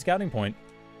entirely the scouting point.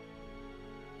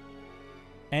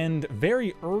 And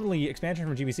very early expansion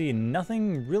from GBC,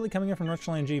 nothing really coming in from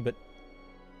NorthChileanG, but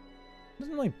it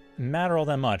doesn't really matter all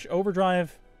that much.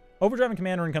 Overdrive and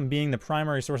Commander Income being the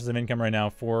primary sources of income right now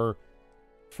for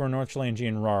NorthChileanG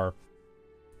and raaar. A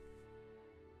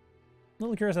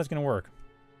little curious how that's going to work.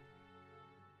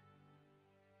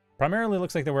 Primarily, it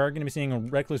looks like that we're going to be seeing a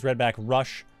Recluse Redback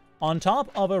rush on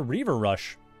top of a Reaver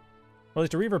rush. Or at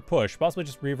least a Reaver push. Possibly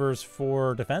just Reavers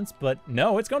for defense, but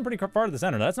no, it's going pretty far to the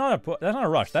center. That's not a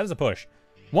rush. That is a push.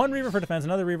 One Reaver for defense,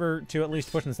 another Reaver to at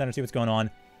least push in the center, see what's going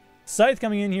on. Scythe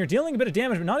coming in here, dealing a bit of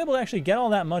damage, but not able to actually get all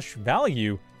that much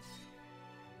value.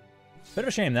 Bit of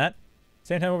a shame, that.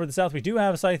 Same time over to the south, we do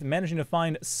have Scythe managing to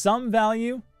find some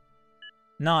value.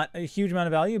 Not a huge amount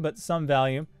of value, but some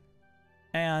value.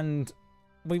 And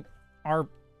we are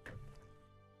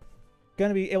going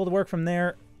to be able to work from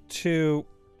there to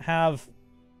have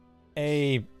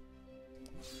a...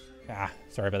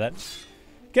 sorry about that.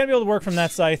 Gonna be able to work from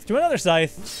that Scythe to another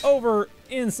Scythe over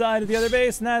inside of the other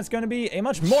base, and that's going to be a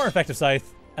much more effective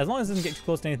Scythe, as long as it doesn't get too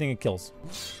close to anything it kills.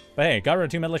 But hey, got rid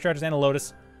of 2 Metal Extractors and a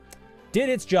Lotus. Did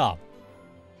its job.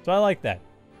 So I like that.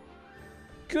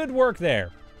 Good work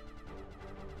there.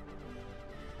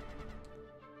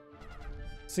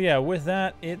 So yeah, with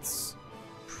that, it's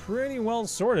pretty well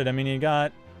sorted. I mean, you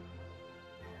got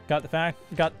a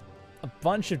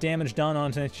bunch of damage done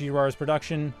on NCG raaar's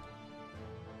production.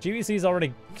 GBC's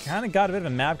already kind of got a bit of a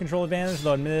map control advantage,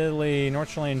 though admittedly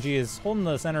NorthChileanG is holding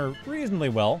the center reasonably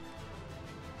well.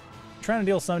 Trying to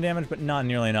deal some damage, but not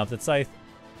nearly enough. That Scythe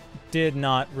did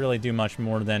not really do much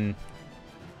more than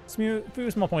a few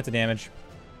small points of damage.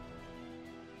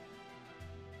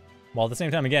 While at the same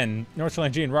time, again,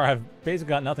 NorthChileanG and raaar have basically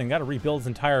got nothing. Got to rebuild its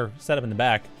entire setup in the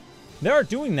back. They are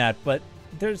doing that, but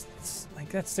there's like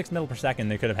that's 6 metal per second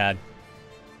they could have had.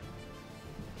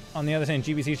 on the other hand,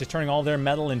 GBC is just turning all their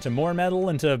metal, into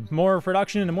more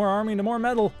production, into more army, into more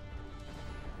metal.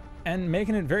 And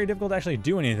making it very difficult to actually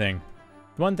do anything.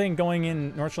 The one thing going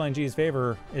in NorthChileanG's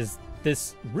favor is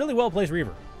this really well-placed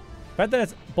Reaver. The fact that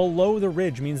it's below the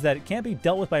ridge means that it can't be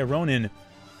dealt with by Ronin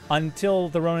until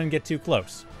the Ronin get too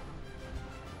close.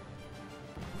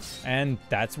 And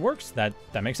that works. That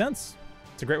makes sense.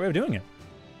 It's a great way of doing it.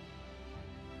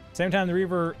 Same time, the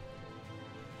Reaver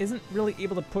isn't really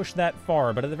able to push that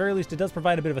far, but at the very least, it does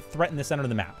provide a bit of a threat in the center of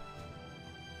the map.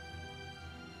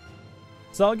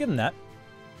 So I'll give them that.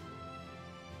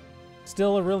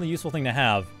 Still a really useful thing to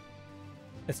have.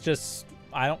 It's just,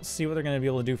 I don't see what they're going to be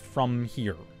able to do from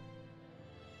here.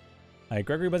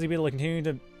 Gregory Buzzy Beetle continuing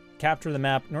to capture the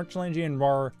map. NorthChileanG and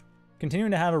raaar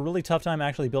continuing to have a really tough time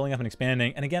actually building up and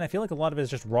expanding. And again, I feel like a lot of it is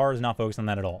just raaar is not focused on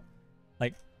that at all.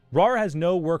 Like, raaar has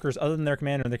no workers other than their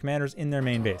commander, and the commander's in their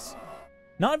main base.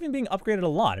 Not even being upgraded a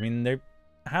lot. I mean, they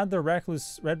had their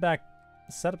Recluse Redback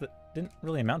setup that didn't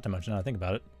really amount to much now that I think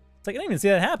about it. It's like, I didn't even see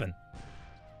that happen.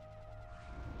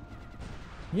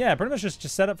 Yeah, pretty much just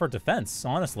set up for defense,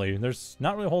 honestly. There's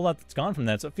not really a whole lot that's gone from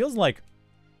that, so it feels like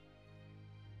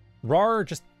raaar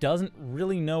just doesn't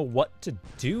really know what to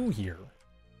do here.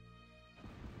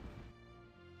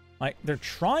 Like, they're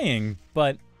trying,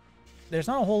 but there's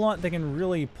not a whole lot they can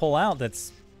really pull out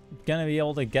that's gonna be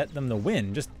able to get them the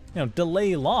win. Just, you know,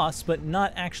 delay loss, but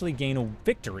not actually gain a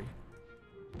victory.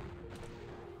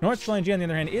 NorthChileanG, on the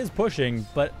other hand, is pushing,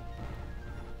 but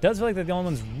does feel like they're the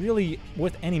only ones really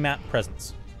with any map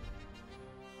presence.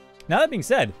 Now, that being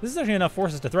said, this is actually enough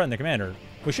forces to threaten the commander.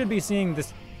 We should be seeing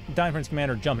this DeinFreund's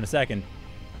commander jump in a second.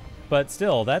 But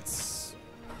still, that is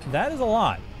a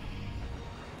lot.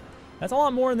 That's a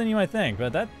lot more than you might think,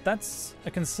 but that's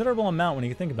a considerable amount when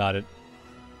you think about it.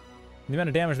 The amount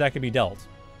of damage that could be dealt.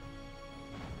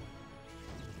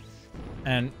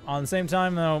 And on the same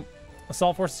time, though,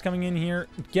 assault forces coming in here,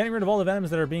 getting rid of all the venoms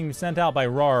that are being sent out by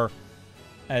raaar,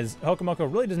 as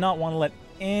Hokomoko really does not want to let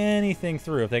anything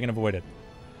through if they can avoid it.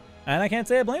 And I can't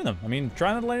say I blame them. I mean,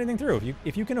 try not to let anything through.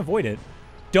 If you can avoid it,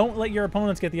 don't let your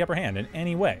opponents get the upper hand in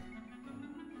any way.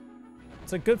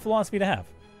 It's a good philosophy to have.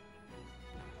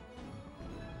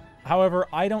 However,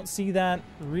 I don't see that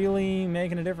really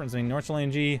making a difference. I mean,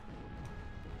 NorthChileanG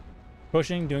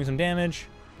pushing, doing some damage,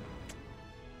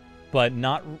 but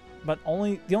the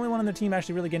only one on their team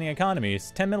actually really getting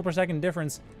economies. 10 metal per second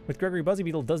difference with Gregory Buzzy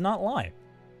Beetle does not lie.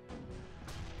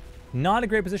 Not a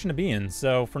great position to be in.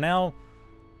 So for now,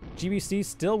 GBC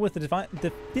still with the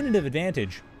definitive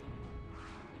advantage.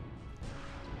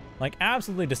 Like,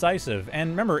 absolutely decisive.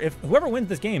 And remember, if whoever wins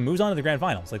this game moves on to the grand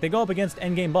finals, like, they go up against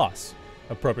endgame boss,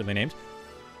 appropriately named.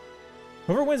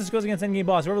 Whoever wins this goes against endgame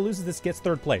boss. Whoever loses this gets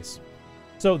third place.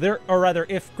 So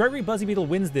if Gregory Buzzy Beetle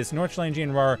wins this, NorthChileanG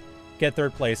and raaar get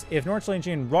third place. If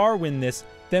NorthChileanG and raaar win this,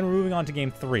 then we're moving on to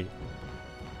game 3.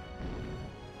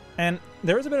 And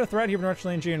there is a bit of a threat here for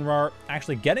NorthChileanG and raaar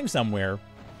actually getting somewhere.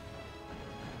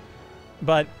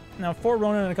 But now 4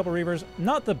 Ronin and a couple Reavers,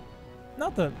 not the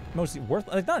most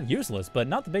like, not useless, but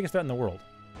not the biggest threat in the world.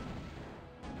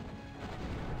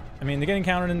 I mean, they're getting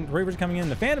countered, and the Reavers are coming in,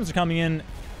 the Phantoms are coming in,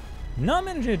 not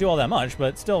managing to do all that much,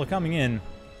 but still coming in.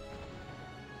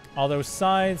 Although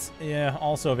sides, yeah,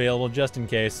 also available just in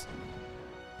case.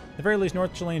 At the very least,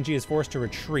 NorthChileanG is forced to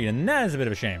retreat, and that is a bit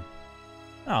of a shame.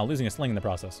 Oh, losing a sling in the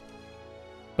process.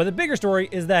 But the bigger story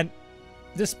is that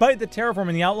despite the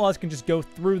terraforming, the Outlaws can just go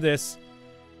through this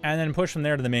and then push from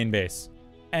there to the main base.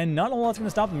 And not a whole lot's going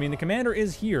to stop them. I mean, the commander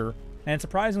is here, and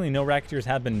surprisingly, no Racketeers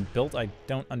have been built. I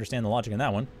don't understand the logic in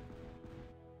that one.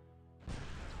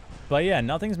 But yeah,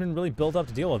 nothing's been really built up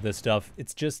to deal with this stuff.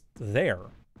 It's just there.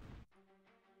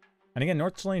 And again,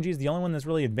 NorthChileanG is the only one that's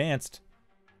really advanced.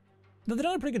 Though they've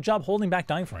done a pretty good job holding back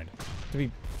DeinFreund. To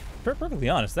be perfectly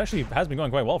honest, it actually has been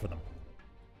going quite well for them.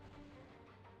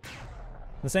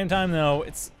 At the same time, though,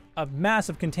 it's a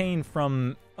massive contain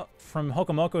from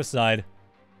Hokomoko's side.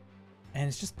 And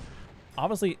it's just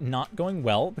obviously not going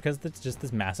well because it's just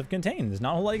this massive contain. There's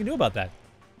not a whole lot you can do about that.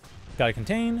 Gotta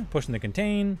contain, pushing the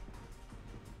contain.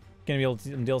 Gonna be able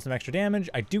to deal some extra damage.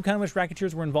 I do kind of wish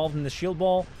Racketeers were involved in the shield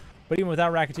ball, but even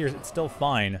without Racketeers, it's still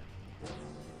fine.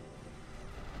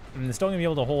 And they're still gonna be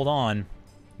able to hold on,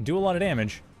 do a lot of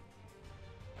damage.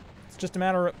 It's just a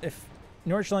matter of if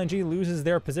NorthChileanG loses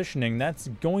their positioning, that's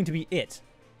going to be it.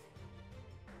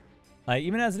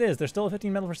 Even as it is, there's still a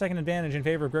 15 metal per second advantage in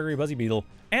favor of Gregory Buzzy Beetle,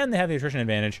 and they have the attrition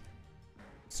advantage.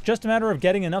 It's just a matter of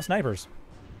getting enough snipers.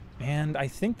 And I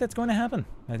think that's going to happen.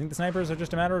 I think the snipers are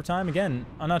just a matter of time. Again,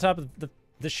 on top of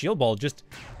the shield ball, just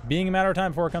being a matter of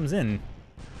time before it comes in.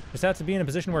 Just have to be in a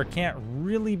position where it can't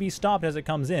really be stopped as it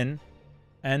comes in.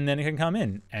 and then it can come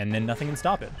in, and then nothing can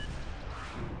stop it.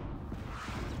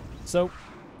 So,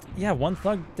 yeah, one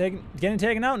thug getting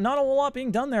taken out, not a whole lot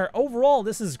being done there. Overall,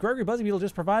 this is Gregory Buzzy Beetle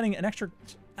just providing an extra,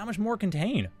 how much more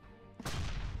contain? I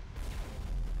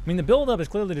mean, the build-up is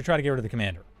clearly to try to get rid of the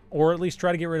commander, or at least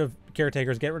try to get rid of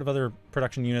caretakers, get rid of other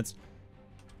production units.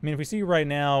 I mean, if we see right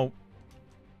now,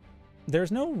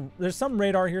 there's some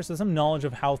radar here, so some knowledge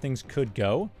of how things could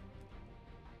go,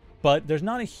 but there's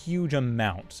not a huge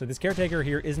amount. So this caretaker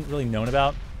here isn't really known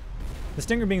about. The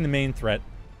Stinger being the main threat.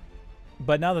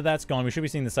 But now that that's gone, we should be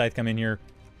seeing the Scythe come in here,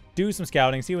 do some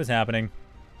scouting, see what's happening.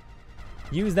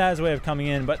 Use that as a way of coming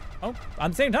in, but, oh,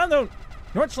 at the same time, though,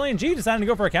 NorthChileanG decided to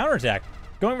go for a counterattack.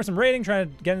 Going for some raiding, trying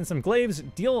to get in some glaives,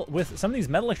 deal with some of these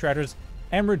metal extractors,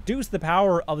 and reduce the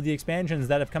power of the expansions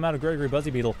that have come out of Gregory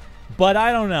Buzzy Beetle. But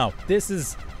I don't know. This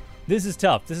is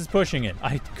tough. This is pushing it.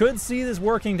 I could see this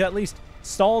working to at least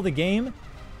stall the game,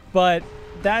 but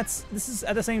this is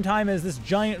at the same time as this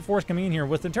giant force coming in here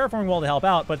with the terraforming wall to help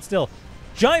out, but still,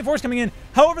 giant force coming in.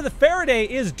 However, the Faraday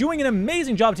is doing an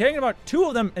amazing job taking about 2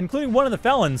 of them, including one of the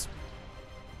felons.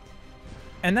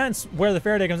 And that's where the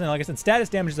Faraday comes in. Like I said, status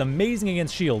damage is amazing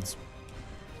against shields.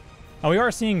 And we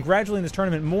are seeing gradually in this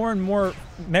tournament more and more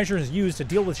measures used to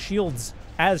deal with shields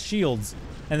as shields.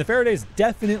 And the Faraday is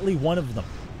definitely one of them.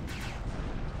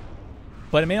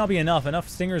 But it may not be enough. Enough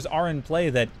Stingers are in play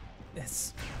that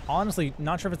it's honestly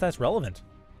not sure if that's relevant.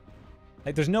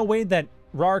 Like, there's no way that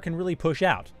raaar can really push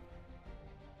out.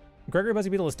 Gregory Buzzy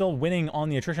Beetle is still winning on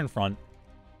the attrition front.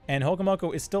 And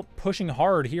hokomoko is still pushing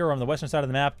hard here on the western side of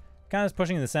the map. Kind of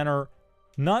pushing in the center.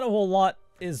 Not a whole lot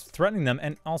is threatening them.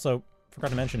 And also, forgot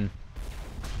to mention,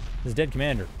 his dead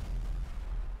commander.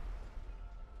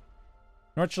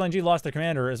 NorthChileanG lost their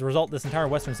commander. As a result, this entire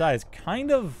western side is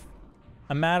kind of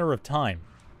a matter of time.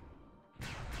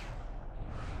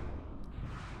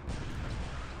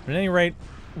 But at any rate,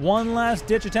 one last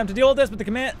ditch attempt to deal with this, but the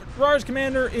raaar's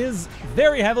commander is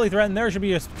very heavily threatened. There should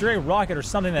be a stray rocket or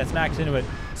something that smacks into it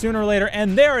sooner or later,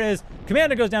 and there it is.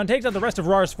 Commander goes down, takes out the rest of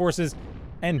raaar's forces,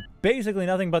 and basically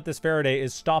nothing but this Faraday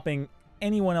is stopping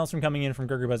anyone else from coming in from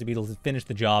Gregory Buzzy Beetle to finish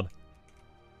the job.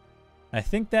 I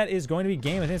think that is going to be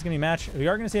game. I think it's going to be match. We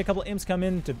are going to see a couple imps come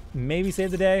in to maybe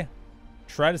save the day.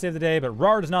 Try to save the day, but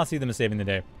raaar does not see them as saving the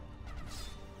day.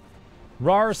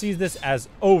 raaar sees this as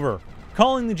over.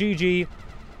 Calling the GG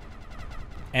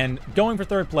and going for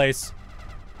 3rd place.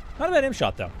 Not a bad imp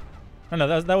shot, though. Oh,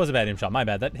 no, that was a bad imp shot. My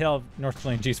bad. That hit all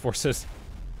NorthChileanG's forces.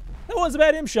 That was a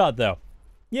bad imp shot, though.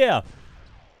 Yeah.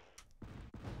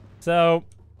 So,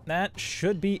 that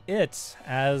should be it,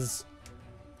 as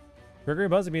Gregory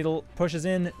Buzzy Beetle pushes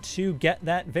in to get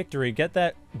that victory, get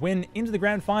that win into the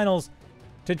grand finals,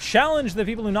 to challenge the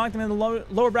people who knocked him in the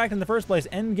lower bracket in the first place,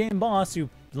 endgame boss, who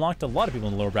knocked a lot of people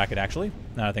in the lower bracket, actually,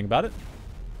 now that I think about it.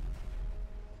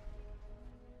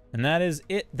 And that is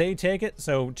it. They take it.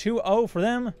 So 2-0 for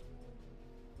them.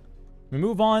 We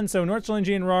move on. So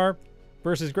NorthChileanG and raaar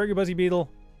versus Gregory Buzzy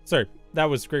Beetle. Sorry, that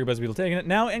was Gregory Buzzy Beetle taking it.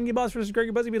 Now Endgame Boss versus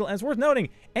Gregory Buzzy Beetle. And it's worth noting,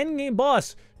 Endgame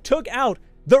Boss took out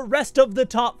the rest of the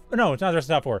top... No, it's not the rest of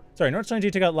the top 4. Sorry,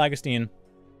 NorthChileanG took out Lagostine,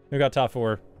 who got top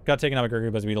 4. Got taken out by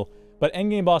Gregory Buzzy Beetle. But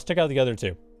Endgame Boss took out the other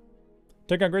 2.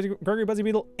 Took out Gregory Buzzy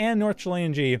Beetle and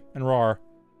NorthChileanG and raaar.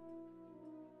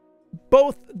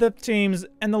 Both the teams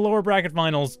in the lower bracket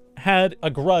finals had a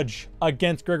grudge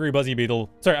against Gregory Buzzy Beetle.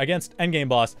 Sorry, against Endgame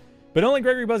Boss. But only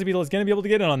Gregory Buzzy Beetle is going to be able to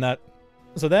get in on that.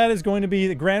 So that is going to be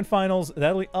the grand finals.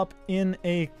 That'll be up in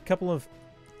a couple of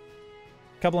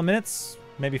minutes,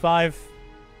 maybe 5.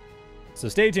 So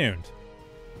stay tuned.